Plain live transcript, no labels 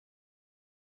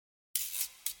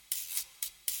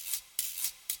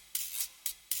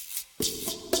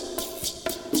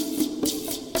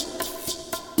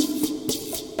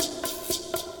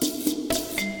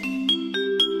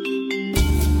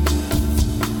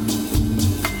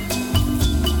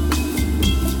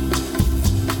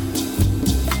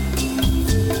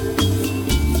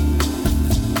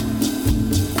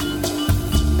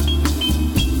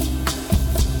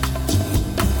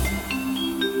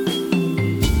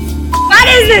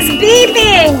is this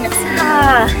beeping?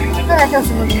 I feel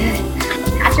so good.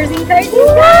 Pastors and Christ.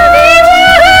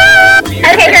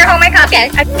 Okay, here, hold my coffee.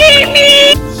 Beep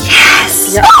me.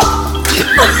 Yes. Yep.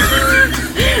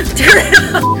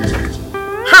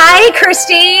 Hi,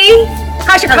 Christy.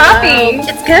 How's your coffee?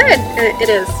 It's good. It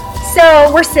is.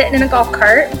 So we're sitting in a golf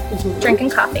cart, drinking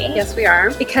coffee. Yes, we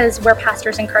are. Because we're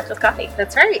pastors and carts with coffee.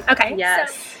 That's right. Okay.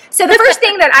 Yes. So the first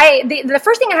thing that the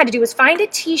first thing I had to do was find a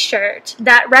T-shirt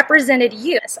that represented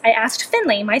you. I asked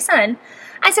Finley, my son.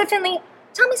 I said, Finley,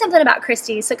 tell me something about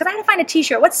Christy. So because I had to find a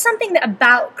T-shirt. What's something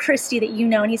about Christy that you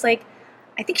know? And he's like,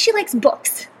 I think she likes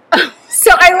books.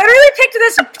 So I literally picked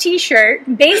this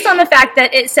T-shirt based on the fact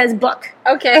that it says book.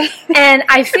 Okay. And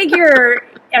I figure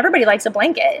everybody likes a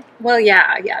blanket. Well,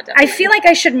 yeah, definitely. I feel like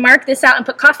I should mark this out and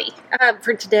put coffee.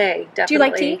 For today, definitely. Do you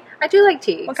like tea? I do like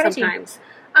tea. What kind of tea? Sometimes.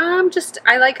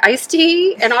 I like iced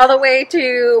tea and all the way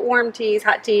to warm teas,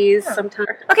 hot teas sometimes.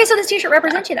 Okay, so this T-shirt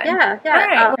represents you then. Yeah. All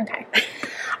right. Okay.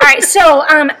 All right. So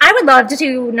I would love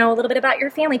to know a little bit about your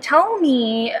family. Tell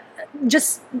me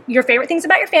just your favorite things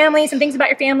about your family, some things about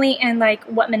your family, and like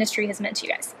what ministry has meant to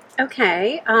you guys.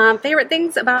 Okay. Favorite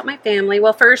things about my family.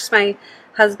 Well, first, my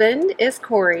husband is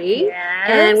Corey,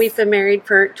 and we've been married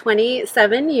for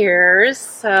 27 years,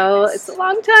 so it's a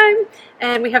long time.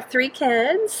 And we have 3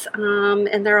 kids,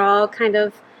 and they're all kind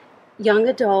of young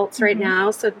adults right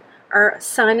now. So our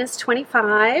son is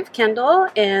 25, Kendall,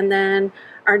 and then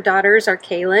our daughters are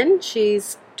Kaylin.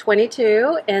 She's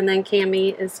 22, and then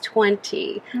Cammie is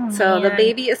 20. So the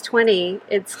baby is 20.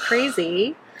 It's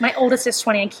crazy. My oldest is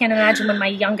 20. I can't imagine when my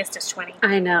youngest is 20.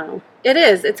 I know. It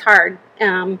is. It's hard.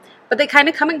 But they kind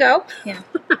of come and go. Yeah.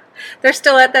 They're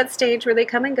still at that stage where they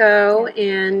come and go,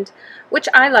 and which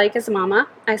I like as a mama.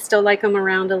 I still like them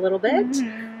around a little bit.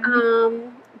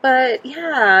 But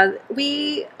yeah,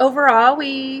 we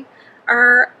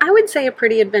are, I would say, a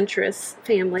pretty adventurous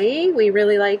family. We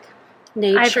really like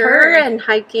nature and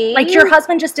hiking. Like your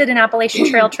husband just did an Appalachian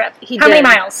Trail trip. How many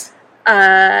miles?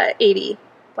 80.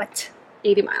 What?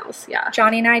 80 miles, yeah.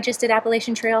 Johnny and I just did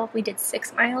Appalachian Trail. We did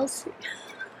 6 miles.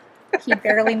 He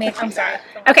barely made. I'm sorry.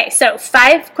 Okay, so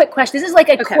 5 quick questions. This is like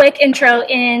a quick intro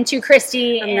into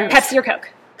Christy. Pepsi or Coke?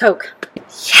 Coke.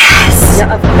 Yes.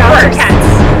 Yeah, of dogs or course. cats?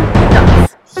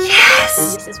 Dogs.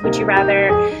 Yes. This is, would you rather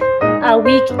a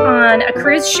week on a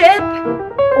cruise ship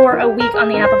or a week on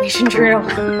the Appalachian Trail?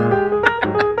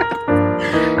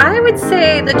 I would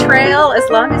say the trail, as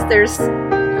long as there's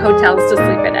hotels to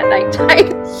sleep in at nighttime.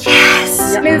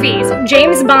 Yes. Yep. Movies.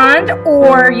 James Bond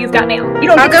or You've Got Mail. You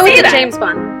don't I'll get to go say with that. James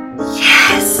Bond.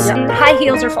 Yes. Yep. High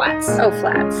heels or flats? Oh,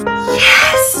 flats.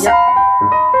 Yes. Yep.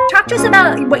 Talk to us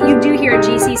about what you do here at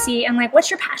GCC and like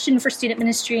what's your passion for student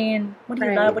ministry and what do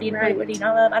you love? What do you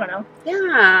not love? I don't know.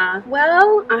 Yeah.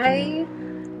 Well, I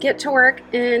get to work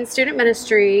in student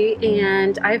ministry,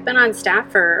 and I've been on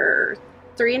staff for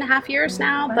 3.5 years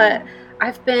now, but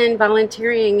I've been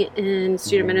volunteering in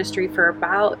student ministry for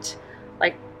about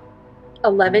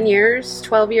 11 years,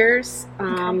 12 years,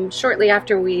 shortly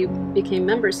after we became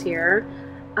members here.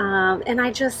 And I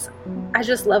just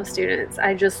love students.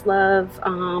 I just love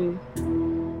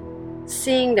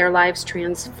seeing their lives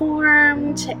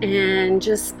transformed and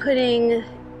just putting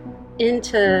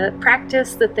into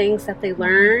practice the things that they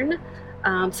learn.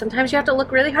 Sometimes you have to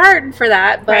look really hard for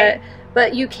that,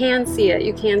 but you can see it.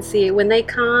 You can see it when they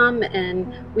come,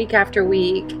 and week after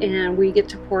week, and we get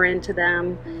to pour into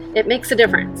them. It makes a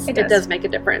difference. It does make a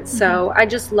difference. So I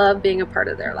just love being a part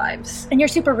of their lives. And you're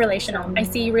super relational. I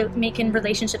see you making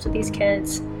relationships with these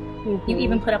kids. You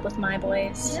even put up with my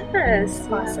boys. Yes.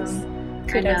 Awesome.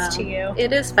 Kudos to you.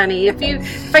 It is funny.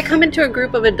 If I come into a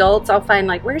group of adults, I'll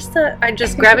find I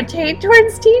just gravitate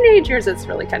towards teenagers. It's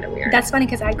really kind of weird. That's funny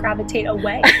because I gravitate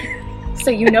away. So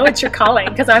you know it's your calling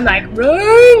because I'm like,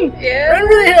 run for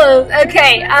the hills.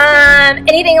 Okay.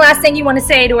 Anything last thing you want to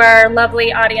say to our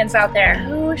lovely audience out there?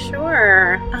 Oh,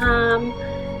 sure.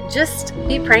 Just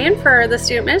be praying for the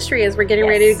student ministry as we're getting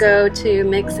ready to go to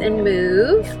Mix and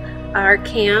Move, our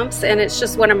camps, and it's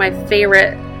just one of my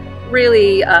favorite.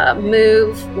 Really,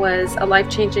 Move was a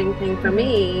life-changing thing for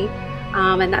me,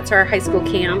 and that's our high school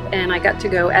camp, and I got to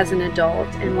go as an adult.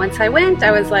 And once I went,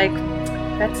 I was like,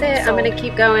 that's it. I'm going to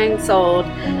keep going. Sold.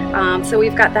 So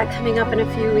we've got that coming up in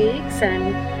a few weeks,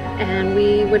 and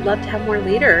we would love to have more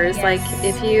leaders. Yes. Like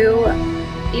if you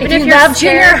love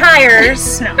junior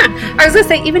hires, no. I was going to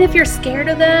say, even if you're scared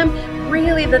of them,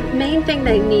 really the main thing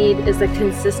they need is a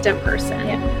consistent person.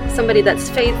 Yeah. Somebody that's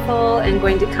faithful and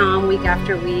going to come week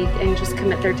after week and just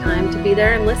commit their time to be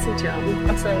there and listen to them.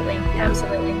 Absolutely. Yeah.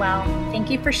 Absolutely. Wow. Thank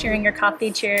you for sharing your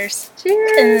coffee. Cheers.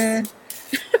 Cheers.